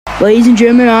Ladies and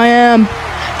gentlemen, I am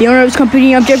the owner of this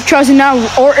company. I'm Jeff Trust, and now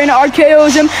Orton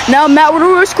RKO's him. Now Matt with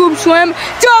a scoop slam.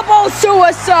 Double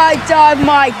suicide dive,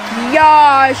 my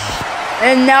gosh.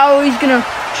 And now he's going to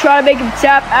try to make him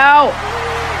tap out.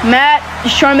 Matt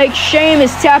is trying to make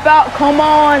Sheamus tap out. Come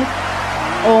on.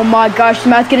 Oh my gosh, this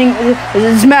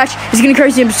match is getting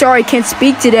crazy. I'm sorry, I can't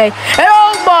speak today. And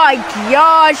oh my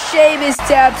gosh, Sheamus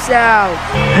taps out.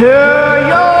 Here are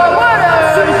your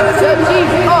winners, the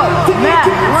team of Matt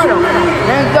Riddle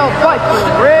and the Viking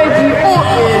Randy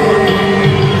Orton,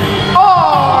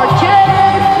 RK-Bro.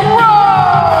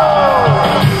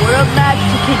 What a match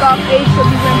to kick off AEW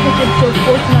Rampage episode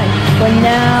 4 tonight. But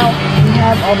now we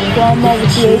have a promo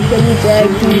with the AEW Tag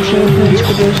Team Champions,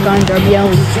 Chris Sky and Darby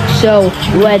Allin. So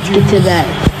let's get to that.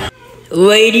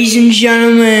 Ladies and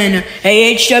gentlemen,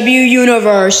 AEW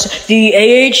Universe, the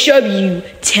AEW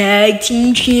Tag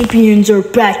Team Champions are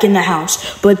back in the house.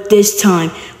 But this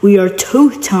time, we are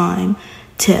two-time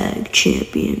Tag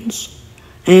Champions.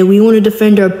 And we want to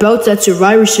defend our belts at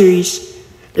Survivor Series.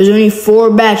 There's only 4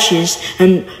 matches,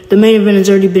 and the main event has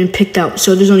already been picked out,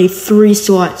 so there's only 3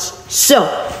 slots. So,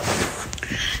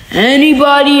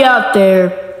 anybody out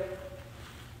there,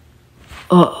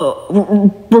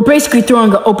 we're basically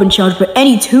throwing an open challenge, but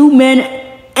any 2 men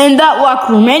in that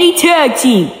locker room, any tag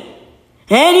team,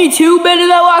 any 2 men in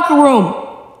that locker room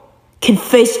can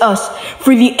face us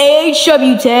for the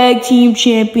AEW Tag Team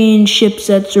Championships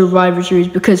at Survivor Series,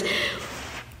 because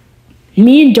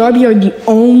me and Darby are the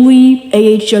only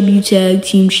AEW Tag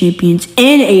Team Champions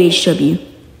in AEW.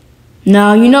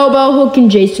 Now, you know about Hook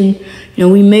and Jason. You know,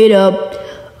 we made up.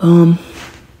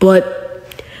 But,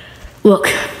 look.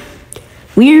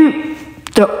 We're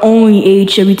the only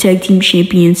AEW Tag Team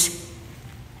Champions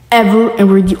ever. And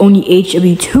we're the only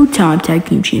AEW 2-time Tag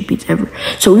Team Champions ever.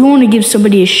 So we want to give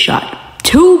somebody a shot.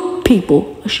 2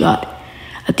 people a shot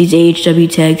at these AEW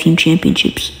Tag Team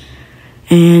Championships.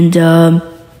 And,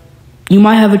 you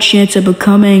might have a chance of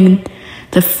becoming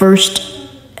the first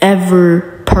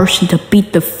ever person to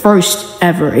beat the first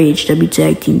ever AEW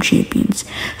Tag Team Champions.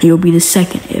 And you'll be the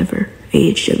second ever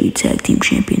AEW Tag Team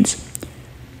Champions.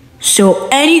 So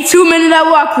any 2 men in that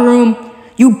locker room,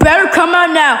 you better come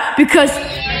out now, because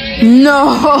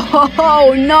no,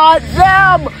 not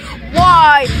them.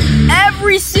 Why?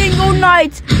 Every single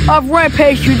night of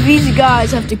Rampage, these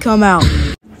guys have to come out.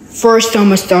 First, I'm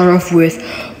going to start off with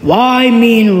why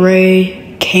me and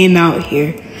Ray came out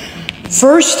here.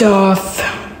 First off,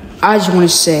 I just want to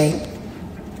say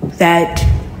that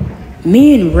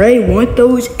me and Ray want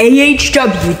those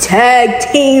AEW Tag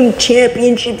Team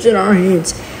Championships in our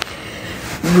hands.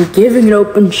 We're giving an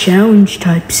open challenge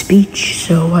type speech,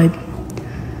 so I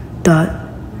thought,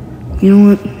 you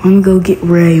know what, I'm going to go get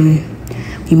Ray.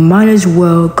 We might as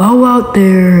well go out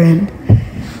there and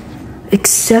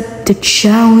accept the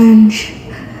challenge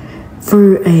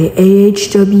for a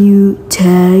AEW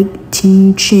Tag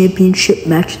Team Championship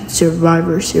match at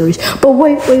Survivor Series. But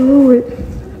wait.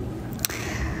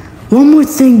 One more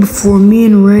thing before me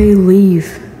and Ray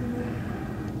leave.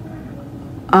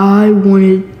 I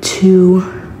wanted to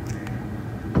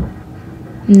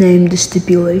name the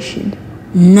stipulation.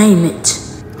 Name it.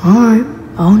 Alright,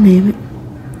 I'll name it.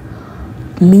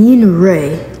 Me and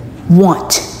Ray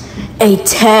want a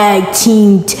tag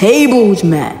team tables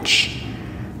match.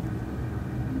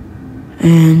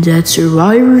 And at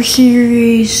Survivor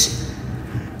Series,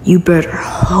 you better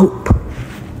hope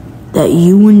that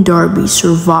you and Darby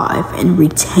survive and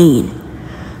retain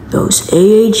those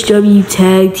AEW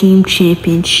Tag Team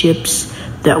Championships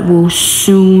that will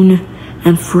soon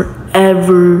and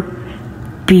forever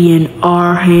be in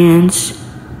our hands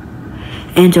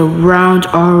and around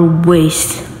our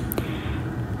waist,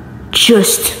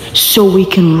 just so we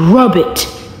can rub it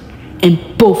in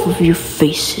both of your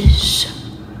faces.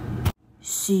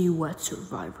 See you at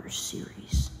Survivor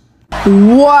Series.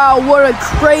 Wow, what a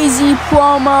crazy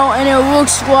promo, and it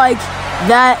looks like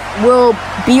that will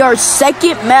be our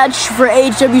second match for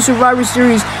AEW Survivor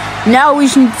Series. Now we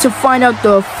need to find out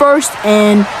the first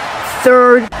and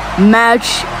third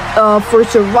match for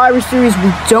Survivor Series.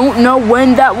 We don't know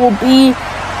when that will be,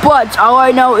 but all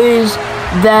I know is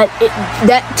that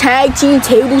that tag team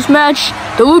tables match,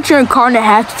 the Lucha Incarnate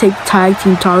have to take the tag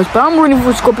team titles, but I'm rooting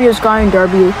for Scorpio Sky and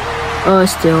Darby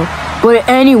still. But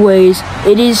anyways,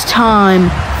 it is time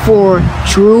for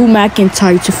Drew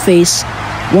McIntyre to face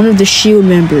one of the Shield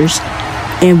members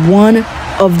and one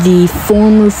of the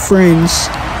former friends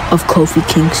of Kofi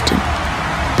Kingston,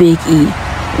 Big E,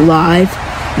 live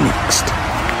next.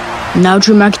 Now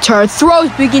Drew McIntyre throws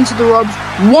Big E into the ropes.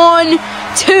 1,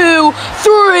 2,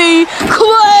 3,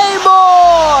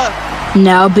 Claymore!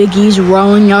 Now Big E's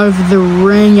rolling out of the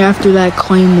ring after that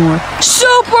Claymore.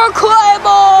 Super Claymore!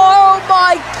 Oh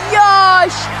my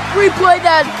gosh! Replay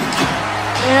that.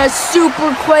 And a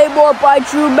Super Claymore by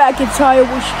Drew McIntyre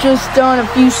was just done a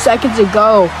few seconds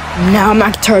ago. Now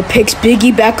McIntyre picks Big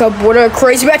E back up. What a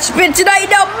crazy match it's been tonight.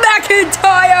 Now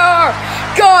McIntyre!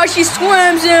 Gosh, he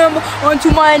slams him onto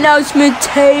my announcement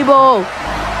table.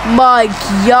 My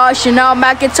gosh, and now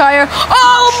McIntyre.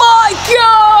 Oh my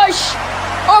gosh!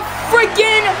 A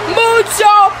freaking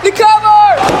moonsault! The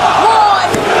cover! 1,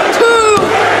 2,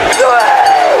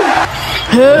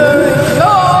 3! Here's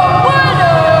your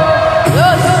winner! The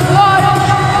Scottish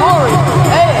Warrior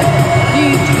and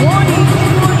the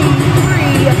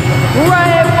 2023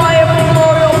 Grand Wyatt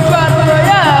Memorial Battle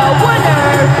Royale winner,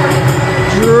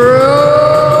 Drew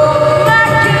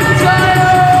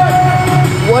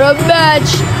McIntyre! What a match!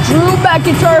 Drew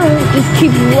McIntyre just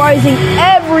keeps rising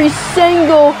every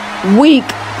single week,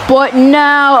 but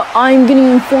now I'm getting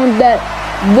informed that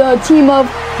the team of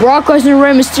Brock Lesnar and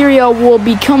Rey Mysterio will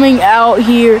be coming out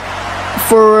here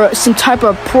for some type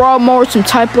of promo, some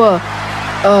type of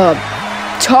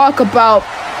talk about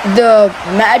the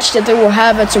match that they will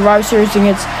have at Survivor Series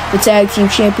against the tag team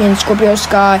champions Scorpio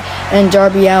Sky and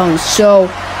Darby Allin. So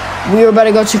we are about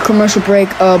to go to commercial break,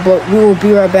 but we will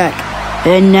be right back.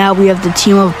 And now we have the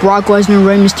team of Brock Lesnar and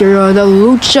Rey Mysterio, the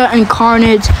Lucha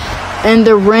Incarnate, in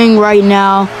the ring right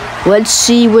now. Let's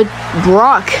see what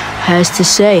Brock has to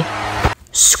say.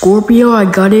 Scorpio, I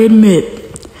gotta admit,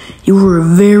 you were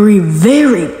very,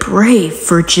 very brave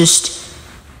for just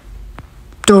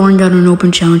throwing out an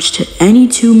open challenge to any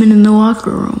two men in the locker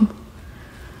room.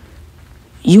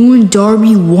 You and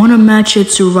Darby won a match at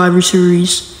Survivor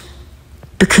Series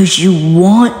because you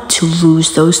want to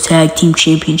lose those tag team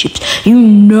championships. You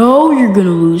know you're gonna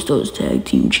lose those tag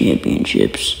team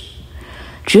championships.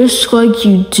 Just like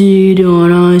you did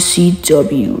on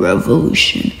ICW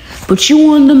Revolution. But you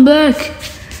won them back.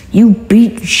 You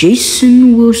beat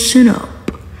Jason Wilson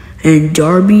up, and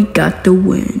Darby got the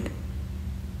win.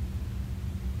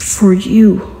 For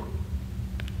you.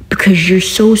 Because you're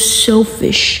so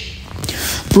selfish.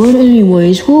 But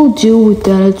anyways, we'll deal with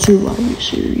that at Survivor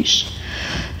Series.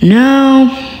 Now,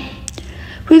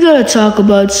 we gotta talk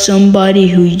about somebody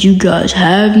who you guys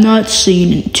have not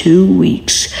seen in 2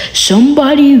 weeks.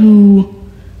 Somebody who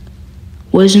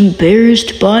was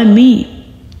embarrassed by me.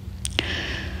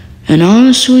 And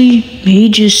honestly, he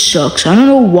just sucks. I don't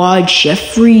know why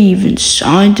Jeffrey even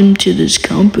signed him to this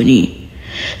company.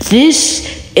 This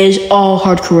is all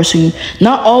hardcore wrestling.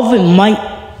 Not all of it might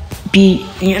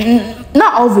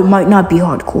not be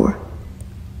hardcore.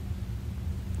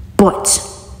 But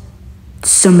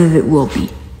some of it will be.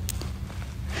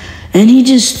 And he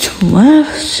just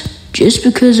left just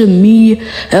because of me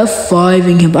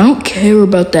F5ing him. I don't care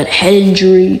about that head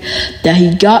injury that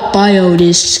he got by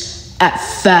Otis at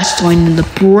Fastlane in the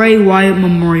Bray Wyatt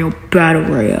Memorial Battle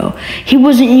Royale. He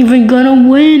wasn't even gonna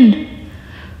win.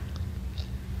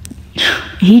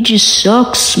 He just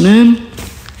sucks, man.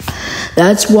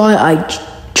 That's why I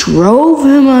drove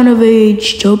him out of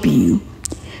AHW.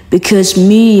 Because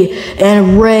me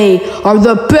and Ray are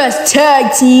the best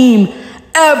tag team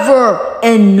ever,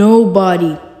 and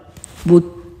nobody will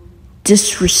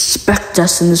disrespect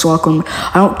us in this locker room.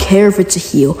 I don't care if it's a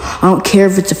heel. I don't care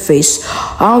if it's a face.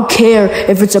 I don't care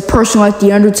if it's a person like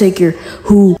The Undertaker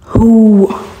who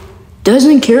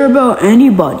doesn't care about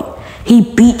anybody. He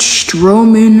beat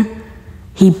Strowman.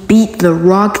 He beat The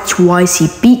Rock twice. He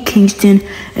beat Kingston,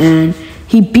 and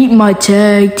he beat my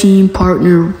tag team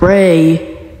partner Ray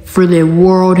for the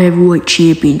World Heavyweight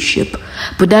Championship.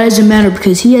 But that doesn't matter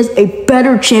because he has a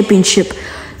better championship,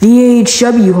 the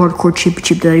AHW Hardcore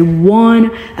Championship that he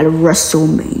won at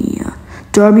WrestleMania.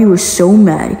 Darby was so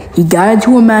mad. He got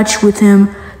into a match with him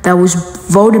that was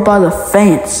voted by the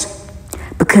fans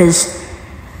because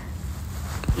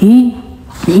he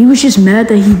was just mad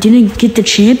that he didn't get the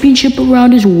championship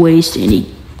around his waist, and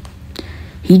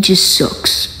he just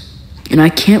sucks. And I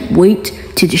can't wait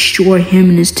to destroy him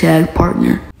and his tag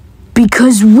partner.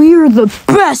 Because we're the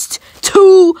best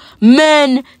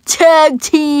two-man tag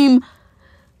team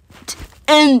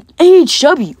in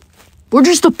AHW. We're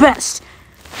just the best.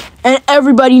 And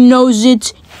everybody knows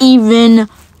it. Even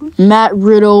Matt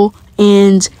Riddle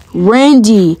and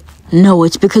Randy know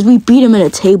it. Because we beat him in a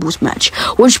tables match.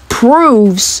 Which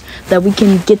proves that we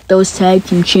can get those tag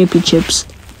team championships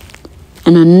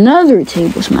in another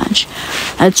tables match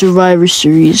at Survivor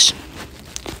Series.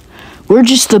 We're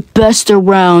just the best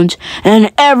around,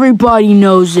 and everybody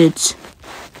knows it.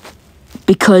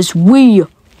 Because we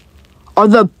are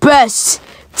the best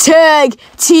tag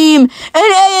team in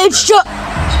AHW.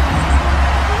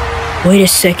 Wait a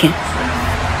second.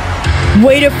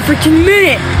 Wait a freaking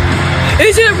minute!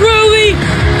 Is it really?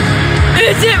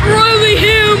 Is it really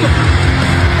him?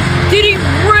 Did he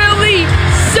really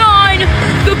sign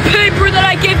the paper that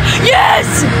I gave?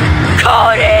 Yes!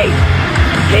 Cody!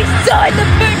 He signed the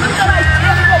paper that I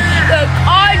gave him! The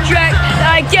contract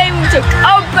that I gave him to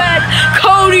come back!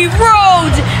 Cody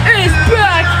Rhodes is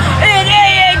back in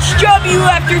AHW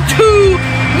after 2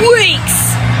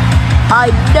 weeks! I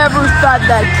never thought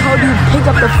that Cody would pick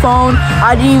up the phone.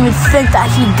 I didn't even think that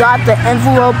he got the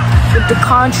envelope with the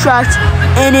contract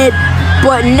in it.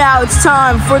 But now it's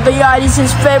time for the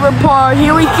audience's favorite part.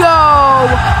 Here we go!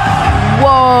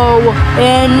 Whoa!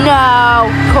 And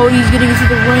now Cody's getting into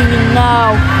the ring, and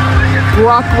now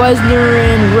Brock Lesnar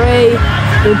and Ray,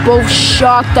 they're both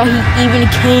shocked that he even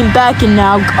came back, and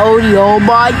now Cody, oh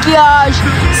my gosh,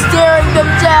 staring them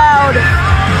down.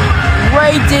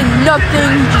 Ray did nothing,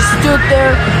 he just stood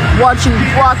there watching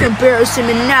Brock embarrass him,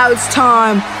 and now it's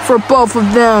time for both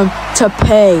of them to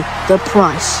pay the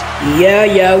price.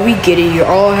 Yeah, we get it. You're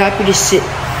all happy to sit.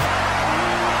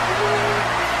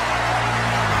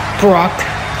 Brock,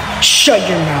 shut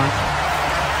your mouth.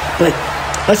 But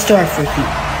let's start with you.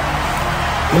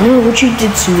 Remember what you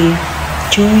did to me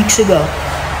 2 weeks ago?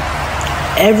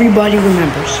 Everybody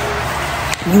remembers.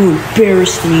 You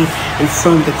embarrassed me in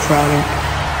front of the crowd.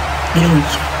 You know,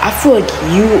 I feel like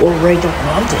you or Ray don't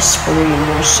love this sport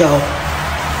anymore, so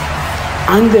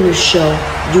I'm gonna show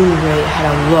you and Ray how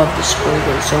to love the sport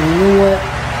again. So you know what?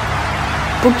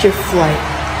 Book your flight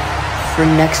for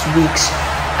next week's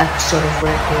episode of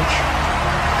Rampage,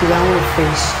 because I want to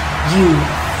face you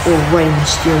or Ray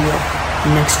Mysterio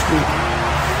next week.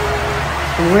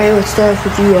 And Ray, let's start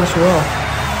with you as well.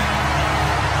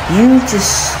 You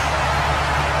just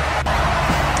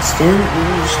stand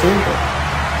up.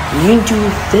 You didn't do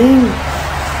a thing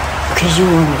because you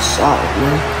were on the side,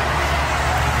 man.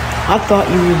 I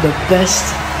thought you were the best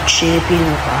champion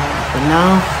alive, but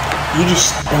now you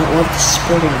just don't love the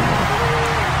sport anymore.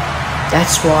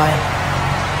 That's why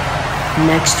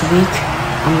next week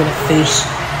I'm gonna face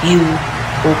you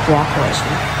or Brock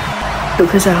Lesnar.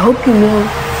 Because I hope you know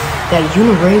that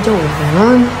you and Ray don't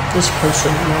run this place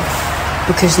anymore.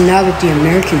 Because now that the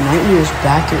American Nightmare is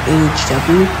back in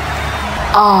AHW,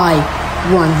 I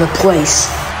run the place.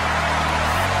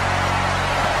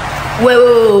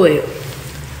 Wait.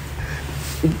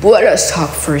 Let us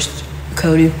talk first,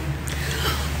 Cody.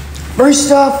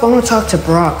 First off, I want to talk to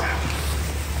Brock.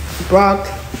 Brock,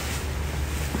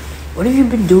 what have you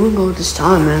been doing all this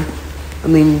time, man? I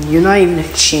mean, you're not even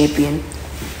a champion.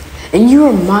 And you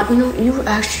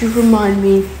actually remind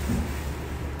me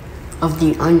of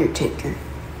The Undertaker.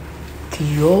 Because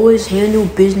you always handle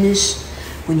business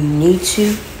when you need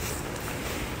to.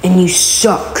 And you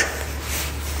suck.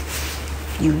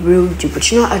 You really do.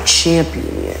 But you're not a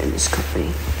champion yet in this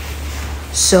company.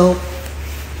 So,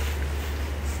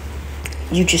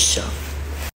 you just suck.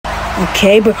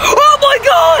 Okay, but... Oh my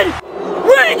God!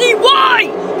 Randy, why?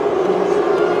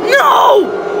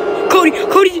 No!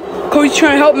 Cody's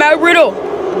trying to help Matt Riddle.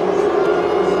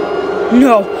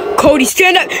 No. Cody,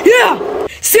 stand up. Yeah!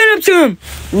 Stand up to him.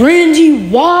 Randy,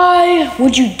 why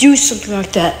would you do something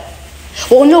like that?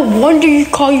 Well, no wonder you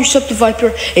call yourself the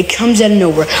Viper. It comes out of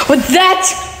nowhere. But that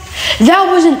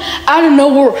wasn't out of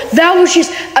nowhere. That was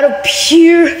just out of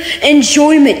pure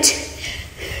enjoyment.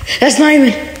 That's not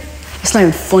even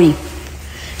funny.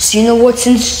 So you know what?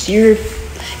 Since you're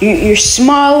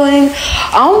smiling,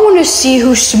 I want to see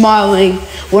who's smiling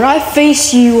when I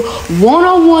face you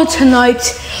one-on-one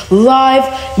tonight,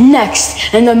 live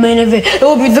next in the main event. It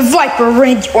will be the Viper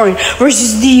Randy Orton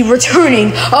versus the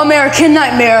returning American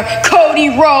Nightmare Cody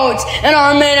Rhodes in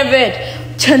our main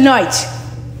event tonight,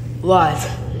 live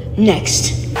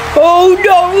next. Oh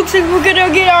no, looks like we're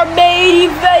gonna get our main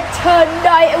event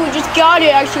tonight, and we just got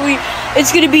it actually.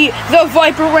 It's gonna be the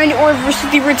Viper Randy Orton versus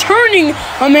the returning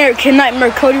American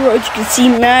Nightmare Cody Rhodes. You can see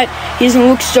Matt, he doesn't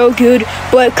look so good,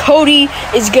 but Cody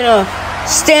is gonna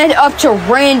stand up to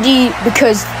Randy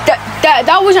because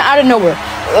that wasn't out of nowhere.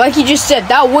 Like he just said,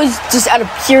 that was just out of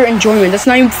pure enjoyment. That's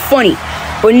not even funny.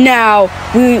 But now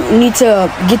we need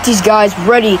to get these guys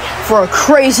ready for a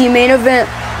crazy main event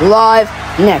live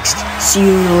next. See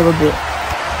you in a little bit.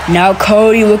 Now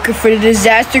Cody looking for the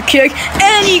disaster kick,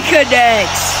 and he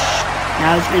connects.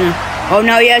 Now he's gonna... Oh,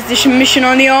 now he has the submission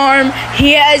on the arm.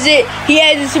 He has it. He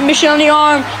has the submission on the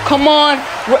arm. Come on.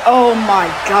 Oh my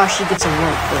gosh, he gets a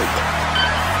right break.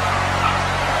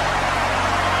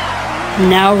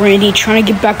 Now Randy trying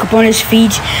to get back up on his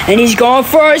feet, and he's going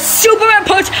for a Superman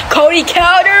punch. Cody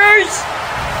counters.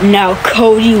 Now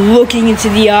Cody looking into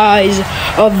the eyes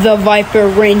of the Viper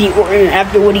Randy Orton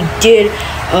after what he did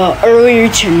earlier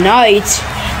tonight.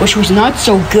 which was not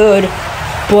so good,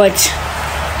 but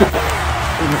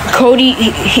Cody,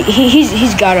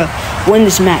 he's gotta win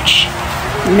this match.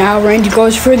 Now Randy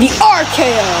goes for the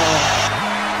RKO.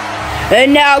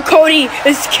 And now Cody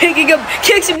is kicking him,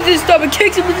 kicks him to the stomach,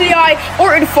 kicks him to the eye,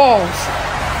 Orton falls.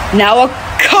 Now a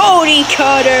Cody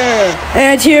cutter.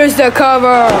 And here's the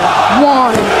cover.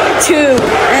 1, 2,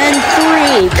 and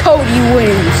 3. Cody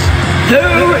wins.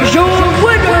 Here is your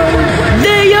winner,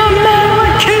 the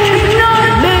American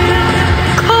Nightmare,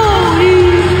 Cody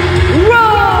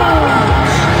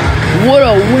Rhodes. What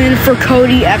a win for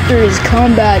Cody after his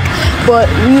comeback. But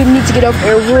we need to get up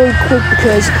there really quick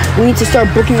because we need to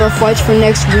start booking our fights for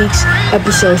next week's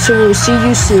episode. So we'll see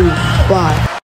you soon. Bye.